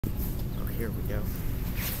Here we go.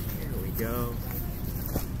 Here we go.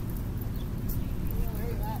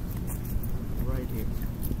 Right here.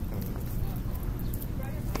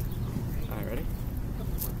 Alright, ready?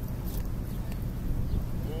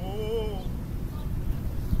 Oh.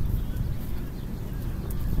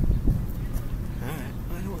 Alright,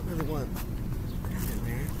 I don't really want that in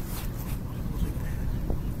there. Like that.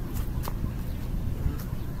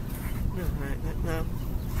 Alright, no.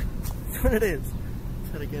 That's what it is.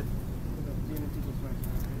 Try to get.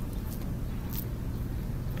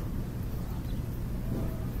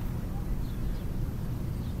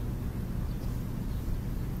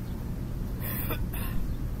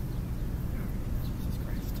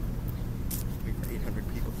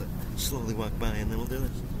 Slowly walk by and then we'll do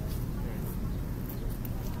this.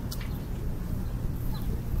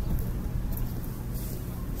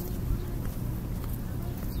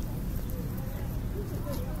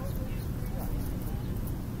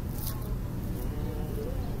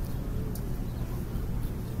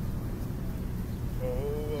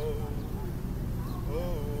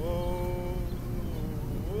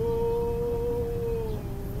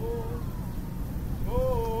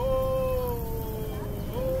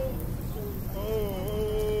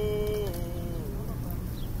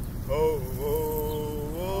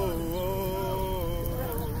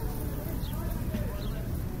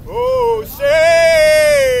 Oh,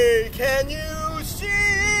 say, can you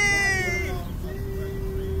see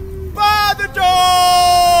by the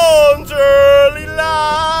dawn's early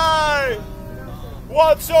light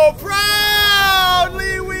what so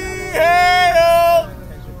proudly we hailed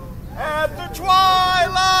at the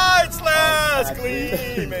twilight's last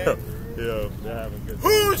gleaming? Yeah, they're having good.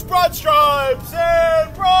 Whose broad stripes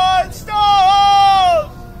and bright stars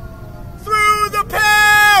through the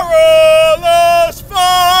perilous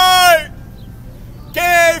fight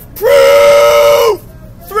gave proof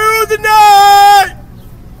through the night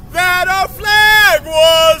that our flag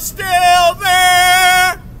was still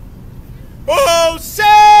there. Oh,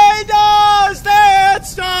 say does that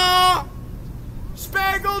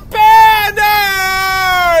star-spangled banner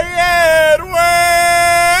yet wave?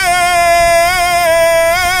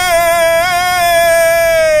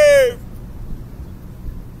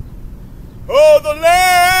 Oh, the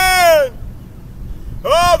land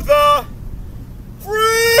of the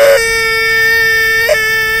free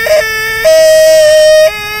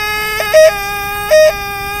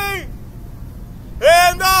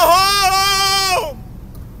and the home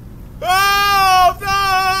of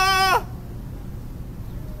the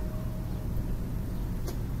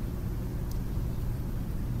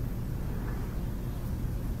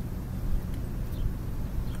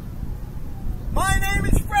My name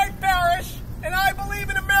is Frank Parrish, and I believe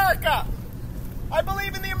in America. I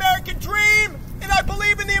believe in the American dream, and I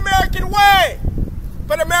believe in the American way.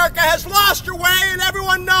 But America has lost her way, and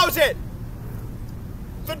everyone knows it.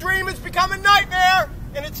 The dream has become a nightmare,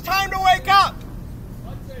 and it's time to wake up.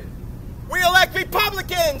 We elect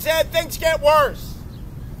Republicans, and things get worse.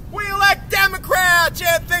 We elect Democrats,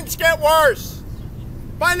 and things get worse.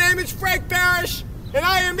 My name is Frank Parrish, and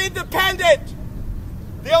I am independent.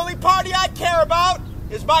 The only party I care about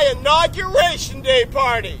is my Inauguration Day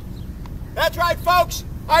party. That's right, folks.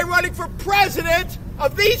 I'm running for president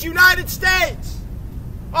of these United States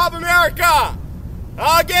of America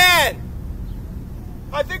again.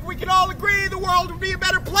 I think we can all agree the world would be a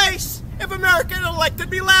better place if America had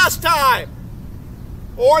elected me last time,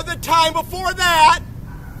 or the time before that.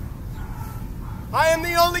 I am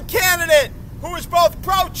the only candidate who is both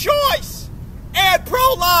pro-choice and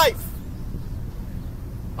pro-life.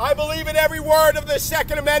 I believe in every word of the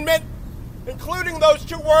Second Amendment, including those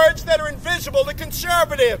two words that are invisible to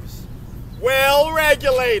conservatives: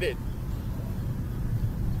 well-regulated.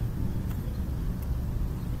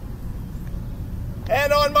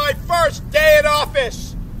 And on my first day in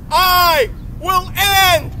office, I will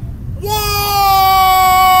end war!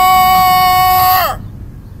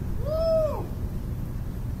 Woo!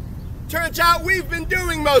 Turns out we've been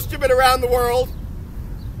doing most of it around the world.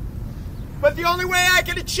 But the only way I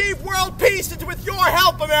can achieve world peace is with your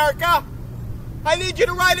help, America. I need you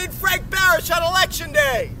to write in Frank Parrish on Election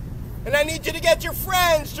Day. And I need you to get your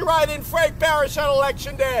friends to write in Frank Parrish on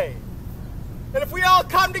Election Day. And if we all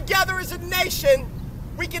come together as a nation,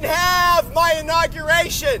 we can have my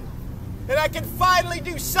inauguration. And I can finally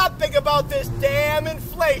do something about this damn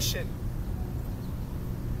inflation.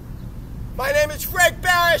 My name is Frank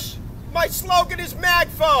Parrish. My slogan is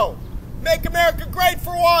MAGFO. Make America great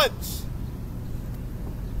for once.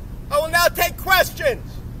 I will now take questions.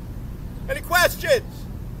 Any questions?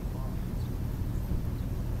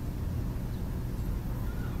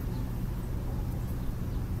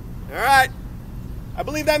 All right. I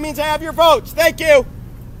believe that means I have your votes. Thank you.